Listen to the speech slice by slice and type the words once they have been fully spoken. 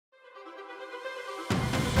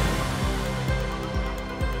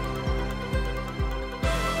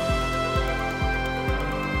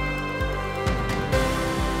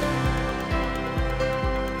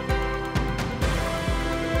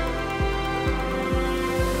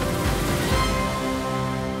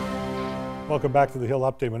Welcome back to the Hill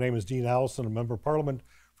Update. My name is Dean Allison, a member of Parliament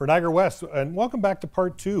for Niagara West, and welcome back to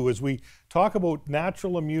part two as we talk about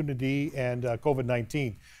natural immunity and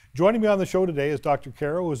COVID-19. Joining me on the show today is Dr.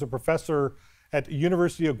 Karrow, who is a professor at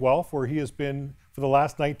University of Guelph, where he has been for the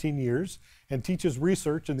last 19 years and teaches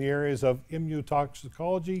research in the areas of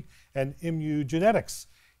immunotoxicology and immunogenetics.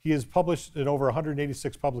 He has published in over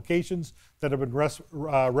 186 publications that have been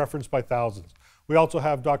referenced by thousands. We also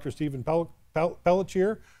have Dr. Stephen Pelech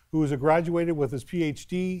here, who is graduated with his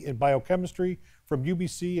PhD in biochemistry from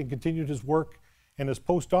UBC and continued his work and his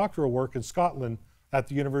postdoctoral work in Scotland at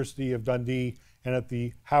the University of Dundee and at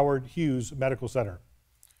the Howard Hughes Medical Center.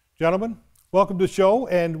 Gentlemen, welcome to the show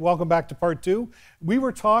and welcome back to part two. We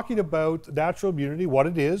were talking about natural immunity, what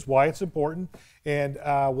it is, why it's important, and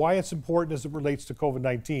why it's important as it relates to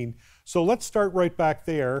COVID-19. So let's start right back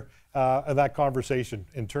there in that conversation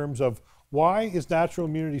in terms of why is natural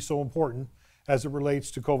immunity so important as it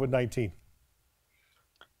relates to COVID-19?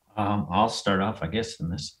 I'll start off, I guess, in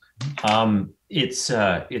this.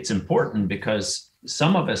 It's important because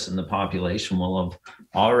some of us in the population will have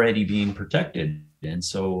already been protected. And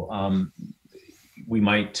so we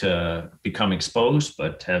might become exposed,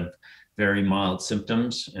 but have very mild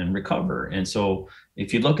symptoms and recover. And so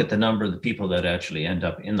if you look at the number of the people that actually end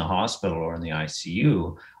up in the hospital or in the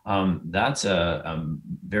ICU, that's a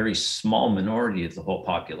very small minority of the whole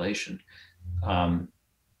population. The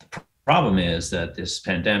problem is that this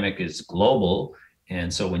pandemic is global.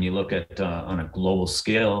 And so when you look at on a global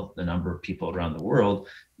scale, the number of people around the world,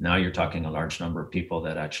 now you're talking a large number of people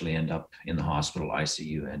that actually end up in the hospital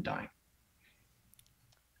ICU and dying.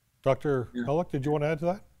 Dr. Pelech, did you want to add to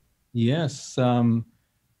that? Yes.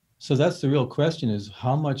 So that's the real question, is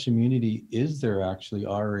how much immunity is there actually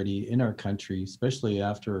already in our country, especially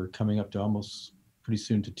after coming up to almost pretty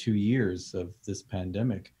soon to 2 years of this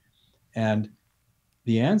pandemic? And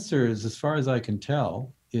the answer is, as far as I can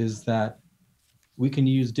tell, is that we can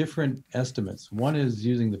use different estimates. One is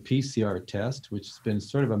using the PCR test, which has been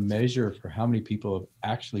sort of a measure for how many people have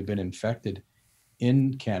actually been infected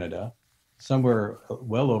in Canada. Somewhere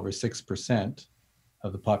well over 6%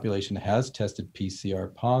 of the population has tested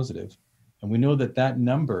PCR positive. And we know that that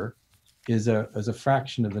number is a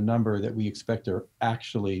fraction of the number that we expect are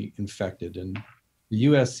actually infected. And the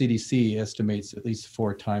US CDC estimates at least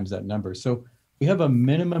 4 times that number. So we have a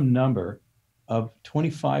minimum number of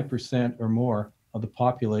 25% or more of the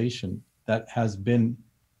population that has been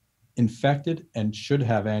infected and should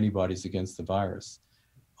have antibodies against the virus.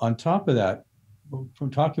 On top of that, from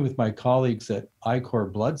talking with my colleagues at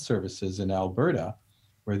ICOR Blood Services in Alberta,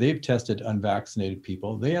 where they've tested unvaccinated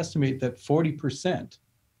people, they estimate that 40%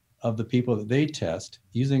 of the people that they test,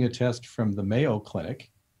 using a test from the Mayo Clinic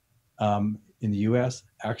in the US,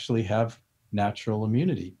 actually have natural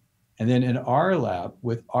immunity. And then in our lab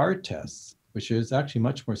with our tests, which is actually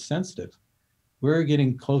much more sensitive, we're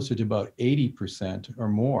getting closer to about 80% or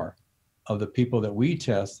more of the people that we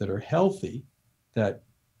test that are healthy, that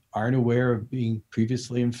aren't aware of being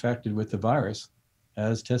previously infected with the virus,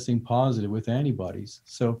 as testing positive with antibodies.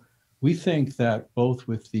 So we think that both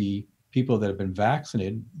with the people that have been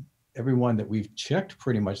vaccinated, everyone that we've checked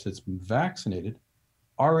pretty much that's been vaccinated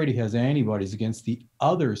already has antibodies against the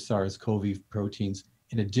other SARS-CoV proteins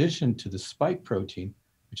in addition to the spike protein,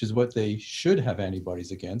 which is what they should have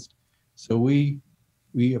antibodies against. So we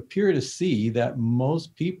appear to see that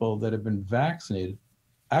most people that have been vaccinated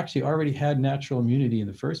actually already had natural immunity in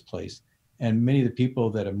the first place. And many of the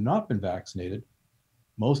people that have not been vaccinated,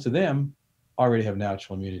 most of them already have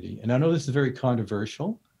natural immunity. And I know this is very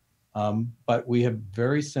controversial, but we have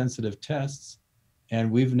very sensitive tests. And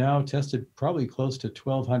we've now tested probably close to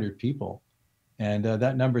 1,200 people. And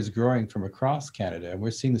that number is growing from across Canada. And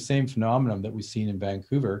we're seeing the same phenomenon that we've seen in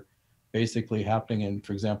Vancouver, basically happening in,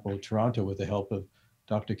 for example, Toronto with the help of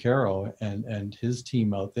Dr. Karrow and his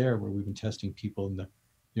team out there, where we've been testing people in the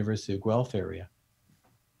University of Guelph area.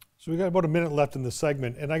 So we got about a minute left in this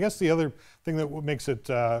segment. And I guess the other thing that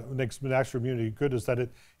makes natural immunity good is that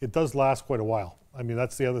it does last quite a while. I mean,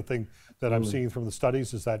 that's the other thing that I'm seeing from the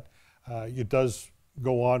studies, is that it does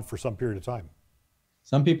go on for some period of time.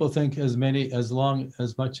 Some people think as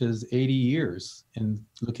much as 80 years in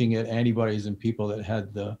looking at antibodies in people that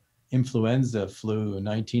had the influenza flu in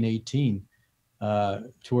 1918.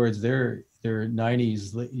 Towards their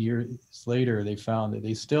 90s years later, they found that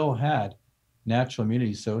they still had natural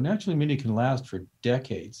immunity. So natural immunity can last for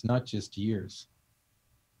decades, not just years.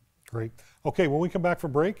 Great. Okay, when we come back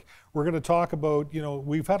from break, we're going to talk about,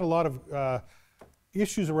 we've had a lot of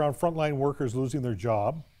issues around frontline workers losing their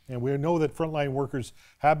job. And we know that frontline workers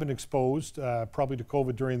have been exposed probably to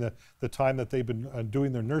COVID during the time that they've been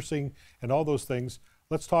doing their nursing and all those things.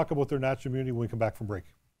 Let's talk about their natural immunity when we come back from break.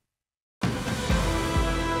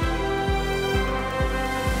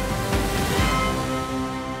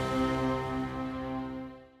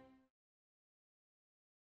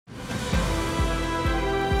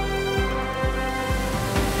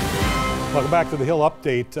 Welcome back to the Hill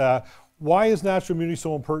Update. Why is natural immunity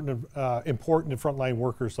so important in frontline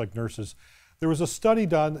workers like nurses? There was a study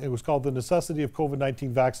done, it was called The Necessity of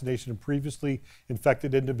COVID-19 Vaccination in Previously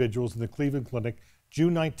Infected Individuals in the Cleveland Clinic,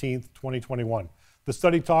 June 19th, 2021. The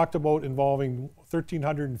study talked about involving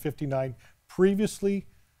 1,359 previously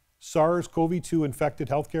SARS-CoV-2 infected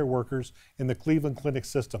healthcare workers in the Cleveland Clinic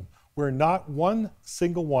system, where not one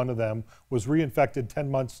single one of them was reinfected 10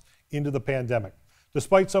 months into the pandemic,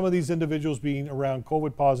 despite some of these individuals being around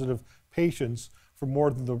COVID positive patients for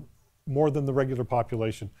more than the regular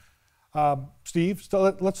population. Steve,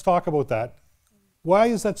 so let's talk about that. Why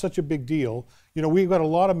is that such a big deal? You know, we've got a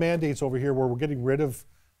lot of mandates over here where we're getting rid of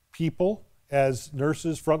people as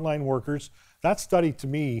nurses, frontline workers. That study to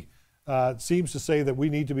me seems to say that we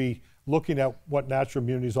need to be looking at what natural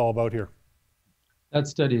immunity is all about here. That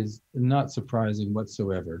study is not surprising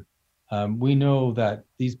whatsoever. We know that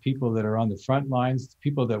these people that are on the front lines,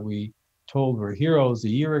 people that we told were heroes a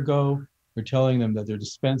year ago, we're telling them that they're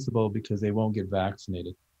dispensable because they won't get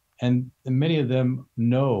vaccinated. And many of them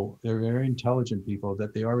know, they're very intelligent people,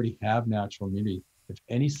 that they already have natural immunity. If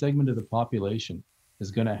any segment of the population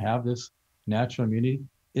is going to have this natural immunity,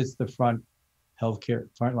 it's the frontline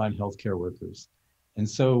healthcare workers. And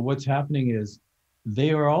so what's happening is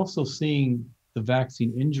they are also seeing the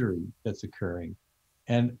vaccine injury that's occurring,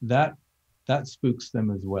 and that spooks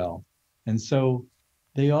them as well. And so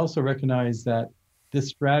they also recognize that this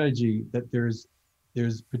strategy, that there's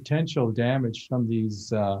potential damage from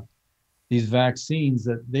these vaccines,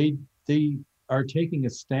 that they are taking a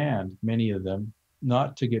stand, many of them,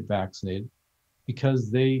 not to get vaccinated because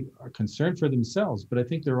they are concerned for themselves. But I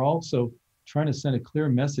think they're also trying to send a clear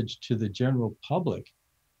message to the general public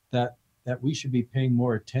that we should be paying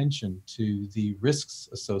more attention to the risks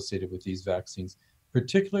associated with these vaccines,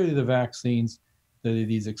 particularly the vaccines that are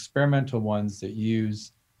these experimental ones that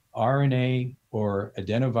use RNA or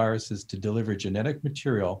adenoviruses to deliver genetic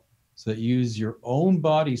material, so that you use your own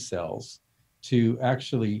body cells to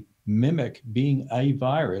actually mimic being a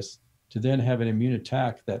virus to then have an immune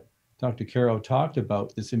attack that Dr. Karrow talked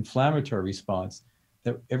about, this inflammatory response,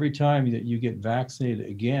 that every time that you get vaccinated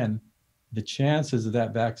again, the chances of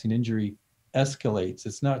that vaccine injury escalates.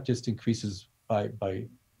 It's not just increases by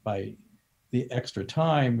the extra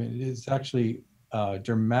time, it's actually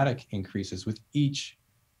dramatic increases with each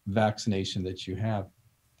vaccination that you have,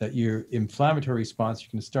 that your inflammatory response, you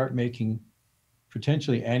can start making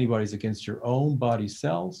potentially antibodies against your own body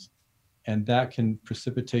cells, and that can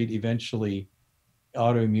precipitate eventually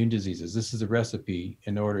autoimmune diseases. This is a recipe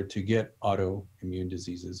in order to get autoimmune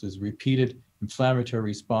diseases, is repeated inflammatory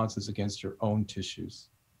responses against your own tissues.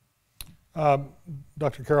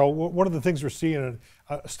 Dr. Karrow, one of the things we're seeing,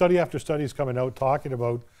 study after study is coming out talking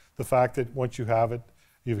about the fact that once you have it,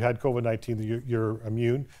 you've had COVID-19, you're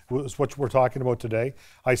immune. It's what we're talking about today.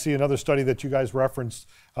 I see another study that you guys referenced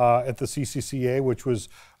at the CCCA, which was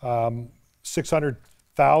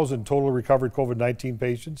 600,000 total recovered COVID-19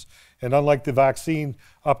 patients. And unlike the vaccine,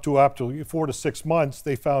 up to 4 to 6 months,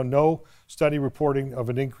 they found no study reporting of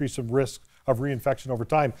an increase of risk of reinfection over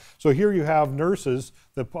time. So here you have nurses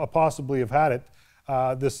that possibly have had it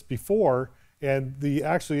this before, and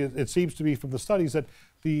actually it seems to be from the studies that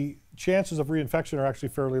the chances of reinfection are actually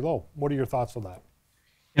fairly low. What are your thoughts on that?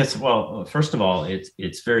 Yes, well, first of all,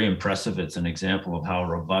 it's very impressive. It's an example of how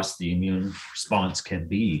robust the immune response can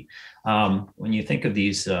be. When you think of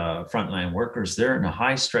these frontline workers, they're in a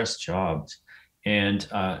high stress jobs, and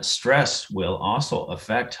stress will also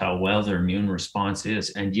affect how well their immune response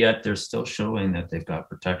is, and yet they're still showing that they've got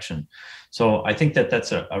protection. So I think that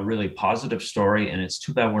that's a really positive story, and it's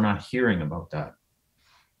too bad we're not hearing about that.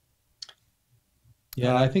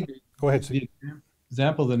 Yeah, I think go ahead. The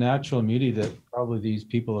example of the natural immunity that probably these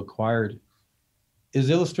people acquired is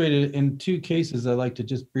illustrated in two cases I'd like to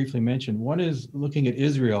just briefly mention. One is looking at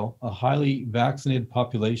Israel, a highly vaccinated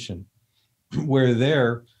population, where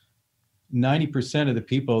there 90% of the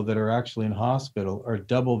people that are actually in hospital are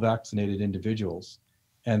double vaccinated individuals.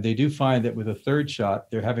 And they do find that with a third shot,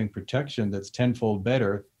 they're having protection that's tenfold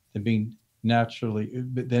better than being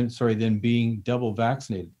than being double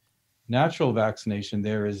vaccinated. Natural vaccination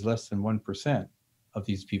there is less than 1% of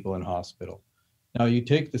these people in hospital. Now you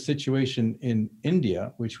take the situation in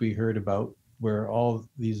India, which we heard about, where all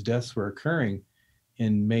these deaths were occurring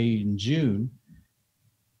in May and June.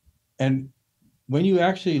 And when you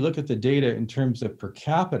actually look at the data in terms of per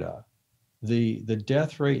capita, the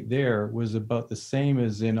death rate there was about the same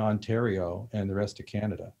as in Ontario and the rest of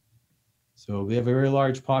Canada. So we have a very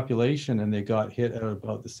large population and they got hit at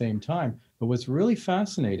about the same time. But what's really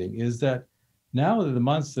fascinating is that now that the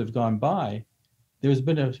months have gone by, there's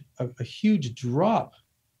been a huge drop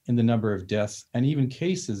in the number of deaths and even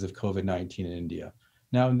cases of COVID-19 in India.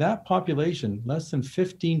 Now, in that population, less than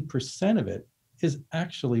 15% of it is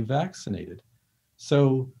actually vaccinated.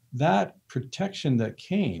 So that protection that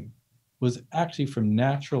came was actually from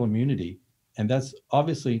natural immunity. And that's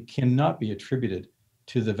obviously cannot be attributed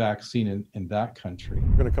to the vaccine in that country.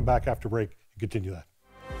 We're going to come back after break and continue that.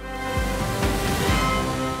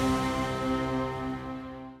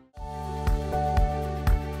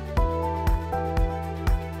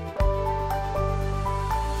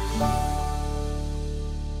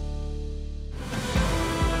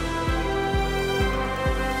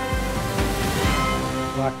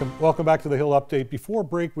 Welcome back to the Hill Update. Before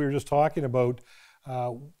break, we were just talking about,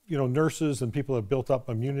 nurses and people have built up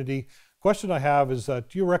immunity. Question I have is, do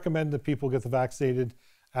you recommend that people get the vaccinated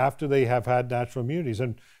after they have had natural immunities?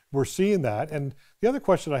 And we're seeing that. And the other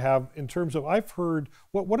question I have in terms of, I've heard,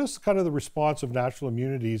 what is kind of the response of natural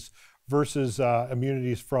immunities versus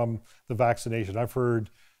immunities from the vaccination? I've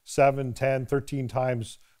heard 7, 10, 13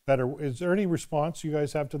 times better. Is there any response you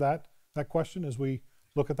guys have to that question as we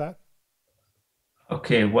look at that?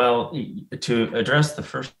 Okay, well, to address the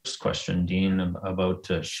first question, Dean, about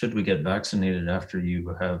should we get vaccinated after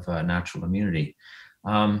you have natural immunity?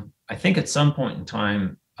 I think at some point in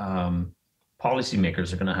time,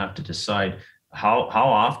 policymakers are going to have to decide how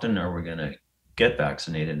often are we going to get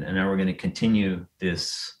vaccinated, and are we going to continue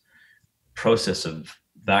this process of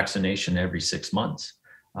vaccination every 6 months?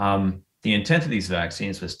 The intent of these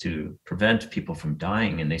vaccines was to prevent people from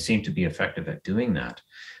dying, and they seem to be effective at doing that.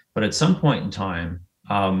 But at some point in time,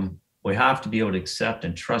 we have to be able to accept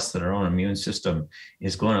and trust that our own immune system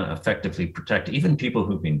is going to effectively protect even people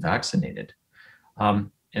who've been vaccinated.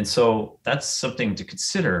 And so that's something to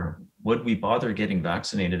consider. Would we bother getting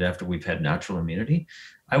vaccinated after we've had natural immunity?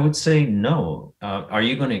 I would say no. Are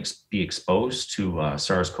you going to be exposed to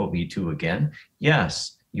SARS-CoV-2 again?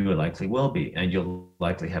 Yes. You likely will be, and you'll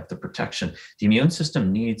likely have the protection. The immune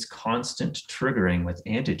system needs constant triggering with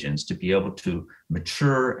antigens to be able to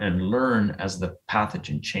mature and learn as the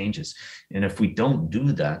pathogen changes. And if we don't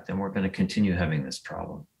do that, then we're going to continue having this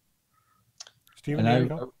problem. Stephen,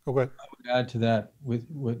 go ahead. I would add to that, with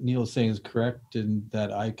what Neil is saying is correct, in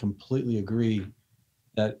that I completely agree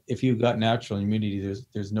that if you've got natural immunity,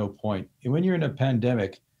 there's no point. And when you're in a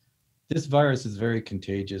pandemic, this virus is very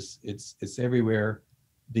contagious. It's everywhere.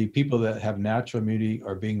 The people that have natural immunity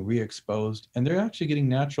are being re-exposed, and they're actually getting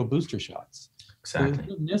natural booster shots. Exactly. So it's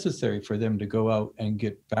not necessary for them to go out and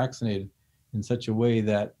get vaccinated in such a way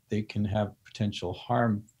that they can have potential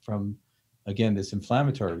harm from, again, this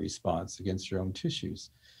inflammatory response against your own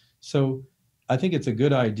tissues. So I think it's a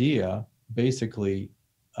good idea, basically,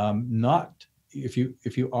 not if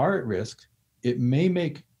you are at risk, it may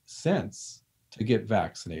make sense to get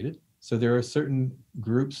vaccinated. So there are certain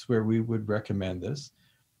groups where we would recommend this.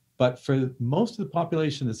 But for most of the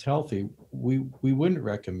population that's healthy, we wouldn't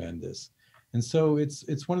recommend this. And so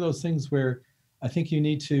it's one of those things where I think you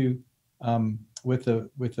need to, with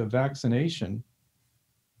a vaccination,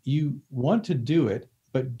 you want to do it,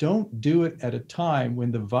 but don't do it at a time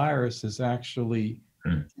when the virus is actually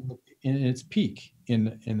in its peak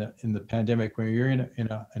in the pandemic, when you're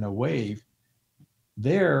in a wave.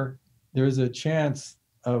 There's a chance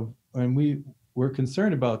of, and we're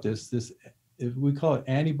concerned about this we call it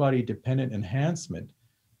antibody-dependent enhancement,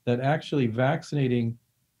 that actually vaccinating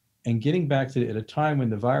and getting vaccinated at a time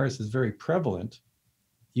when the virus is very prevalent,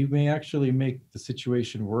 you may actually make the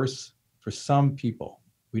situation worse for some people.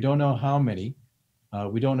 We don't know how many.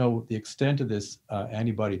 We don't know the extent of this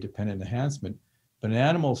antibody-dependent enhancement, but in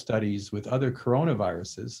animal studies with other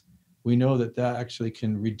coronaviruses, we know that actually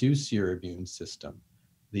can reduce your immune system.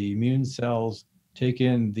 The immune cells take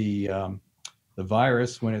in the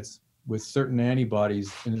virus when it's with certain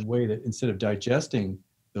antibodies in a way that instead of digesting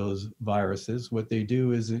those viruses, what they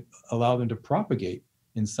do is allow them to propagate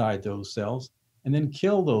inside those cells and then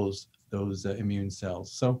kill those immune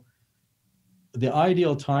cells. So the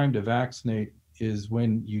ideal time to vaccinate is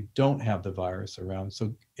when you don't have the virus around.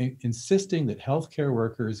 So insisting that healthcare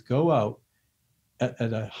workers go out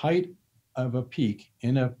at a height of a peak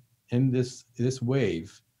in this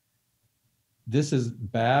wave. This is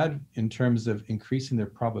bad in terms of increasing their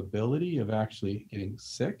probability of actually getting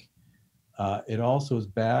sick. It also is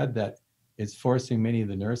bad that it's forcing many of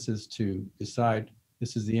the nurses to decide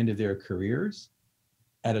this is the end of their careers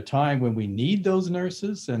at a time when we need those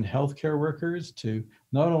nurses and healthcare workers to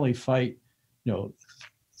not only fight you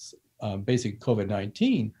know, basic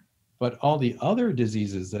COVID-19, but all the other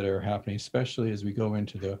diseases that are happening, especially as we go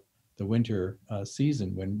into the winter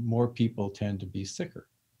season when more people tend to be sicker.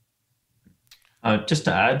 Just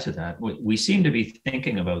to add to that, we seem to be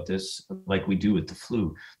thinking about this like we do with the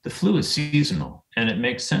flu. The flu is seasonal, and it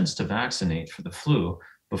makes sense to vaccinate for the flu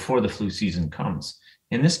before the flu season comes.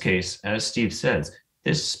 In this case, as Steve says,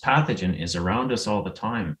 this pathogen is around us all the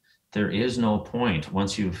time. There is no point,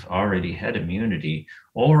 once you've already had immunity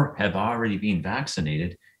or have already been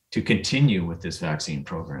vaccinated, to continue with this vaccine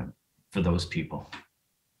program for those people.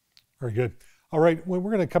 Very good. All right, well,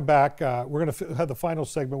 we're going to come back. We're going to have the final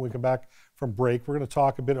segment when we come back from break. We're going to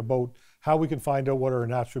talk a bit about how we can find out what our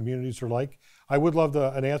natural immunities are like. I would love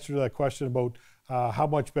an answer to that question about how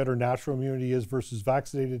much better natural immunity is versus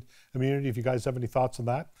vaccinated immunity, if you guys have any thoughts on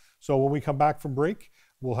that. So when we come back from break,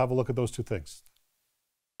 we'll have a look at those two things.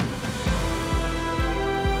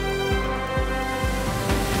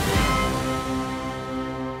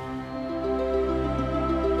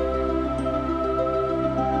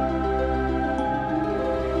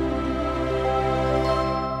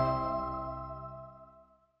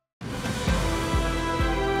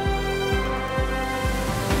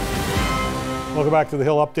 Welcome back to the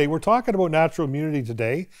Hill Update. We're talking about natural immunity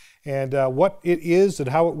today and what it is and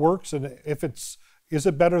how it works, and if is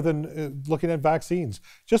it better than looking at vaccines.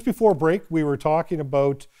 Just before break, we were talking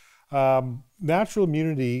about natural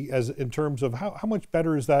immunity as in terms of how much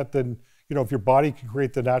better is that than, you know, if your body can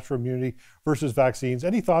create the natural immunity versus vaccines.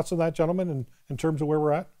 Any thoughts on that, gentlemen, in terms of where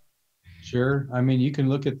we're at? Sure. I mean, you can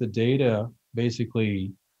look at the data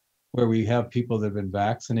basically where we have people that have been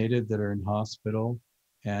vaccinated that are in hospital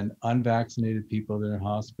and unvaccinated people that are in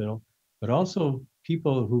hospital, but also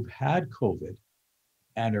people who've had COVID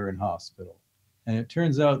and are in hospital. And it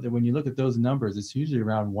turns out that when you look at those numbers, it's usually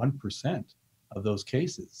around 1% of those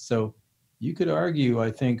cases. So you could argue,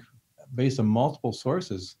 I think, based on multiple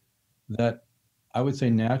sources, that I would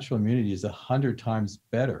say natural immunity is 100 times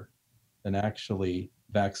better than actually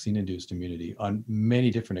vaccine-induced immunity on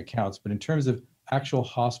many different accounts, but in terms of actual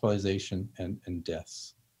hospitalization and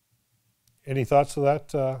deaths. Any thoughts to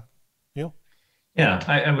that, Neil? Yeah,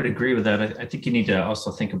 I would agree with that. I think you need to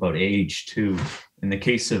also think about age too. In the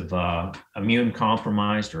case of immune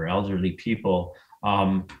compromised or elderly people,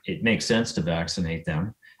 it makes sense to vaccinate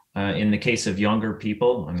them. In the case of younger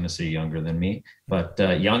people, I'm going to say younger than me, but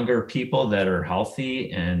younger people that are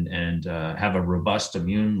healthy and have a robust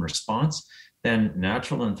immune response, then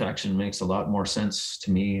natural infection makes a lot more sense to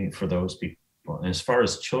me for those people. And as far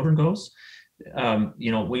as children goes,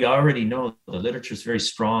 you know, we already know the literature is very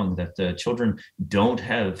strong that the children don't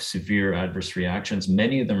have severe adverse reactions.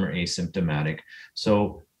 Many of them are asymptomatic.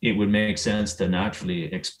 So it would make sense to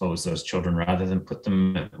naturally expose those children rather than put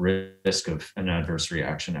them at risk of an adverse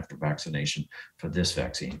reaction after vaccination for this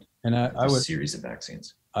vaccine. And I would series of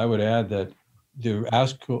vaccines. I would add that the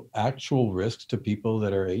actual risks to people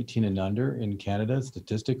that are 18 and under in Canada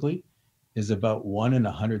statistically is about 1 in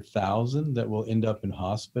 100,000 that will end up in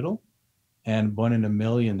hospital, and 1 in a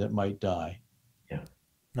million that might die. Yeah.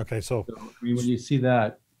 Okay, so I mean, when you see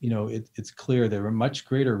that, you know, it's clear there are much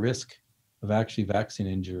greater risk of actually vaccine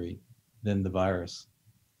injury than the virus.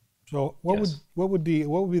 So what would be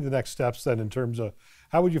the next steps then in terms of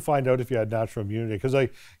how would you find out if you had natural immunity? Because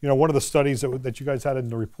one of the studies that you guys had in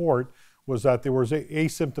the report was that there was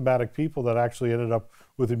asymptomatic people that actually ended up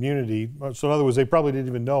with immunity. So in other words, they probably didn't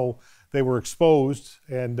even know they were exposed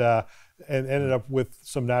and ended up with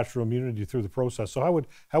some natural immunity through the process. So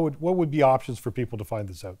what would be options for people to find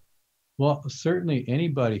this out? Well, certainly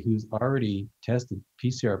anybody who's already tested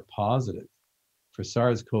PCR positive for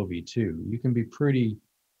SARS-CoV-2,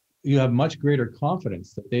 you have much greater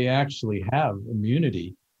confidence that they actually have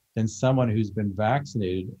immunity than someone who's been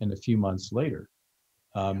vaccinated and a few months later.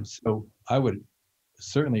 So I would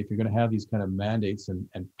certainly, if you're going to have these kind of mandates and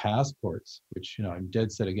passports, which, you know, I'm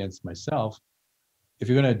dead set against myself, if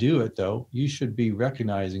you're going to do it though, you should be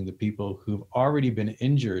recognizing the people who've already been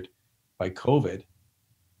injured by COVID.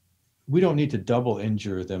 We don't need to double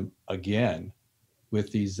injure them again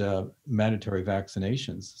with these mandatory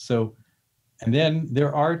vaccinations. So, and then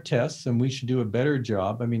there are tests, and we should do a better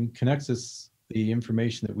job. I mean, Kinexus, the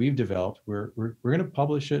information that we've developed, we're going to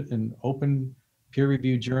publish it in open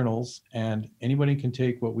peer-reviewed journals, and anybody can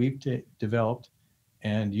take what we've developed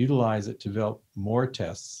and utilize it to develop more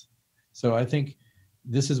tests. So I think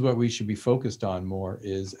this is what we should be focused on more,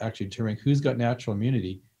 is actually determining who's got natural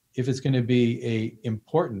immunity. If it's going to be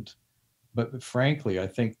important, but frankly, I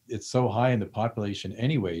think it's so high in the population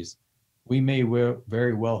anyways, we may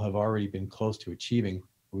very well have already been close to achieving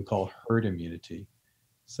what we call herd immunity.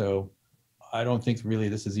 So I don't think really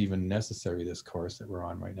this is even necessary, this course that we're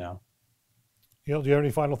on right now. Neil, do you have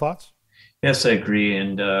any final thoughts? Yes, I agree.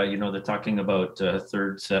 And, they're talking about a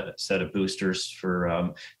third set of boosters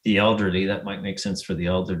for the elderly. That might make sense for the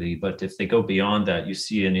elderly. But if they go beyond that, you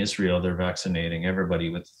see in Israel, they're vaccinating everybody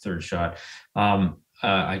with the third shot.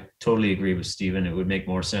 I totally agree with Stephen. It would make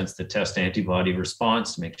more sense to test antibody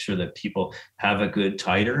response, make sure that people have a good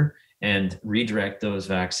titer, and redirect those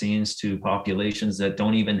vaccines to populations that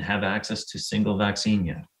don't even have access to single vaccine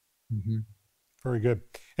yet. Mm-hmm. Very good.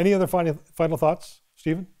 Any other final thoughts,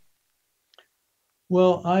 Stephen?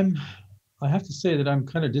 Well, I have to say that I'm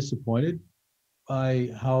kind of disappointed by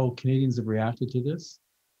how Canadians have reacted to this,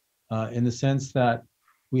 in the sense that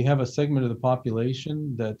we have a segment of the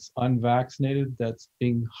population that's unvaccinated that's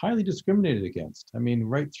being highly discriminated against. I mean,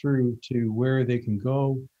 right through to where they can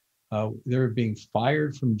go. They're being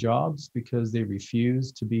fired from jobs because they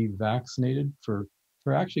refuse to be vaccinated for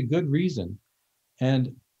actually good reason.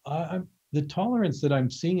 And the tolerance that I'm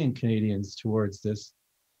seeing in Canadians towards this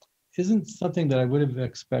isn't something that I would have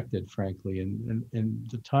expected, frankly. And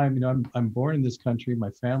the time, I'm born in this country.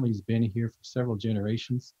 My family's been here for several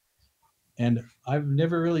generations. And I've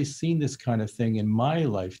never really seen this kind of thing in my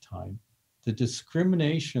lifetime. The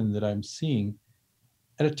discrimination that I'm seeing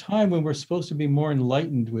at a time when we're supposed to be more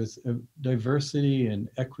enlightened with diversity and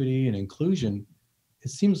equity and inclusion,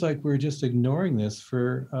 it seems like we're just ignoring this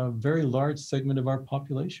for a very large segment of our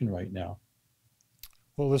population right now.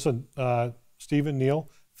 Well, listen, Stephen, Neil,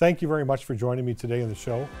 thank you very much for joining me today on the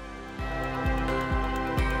show.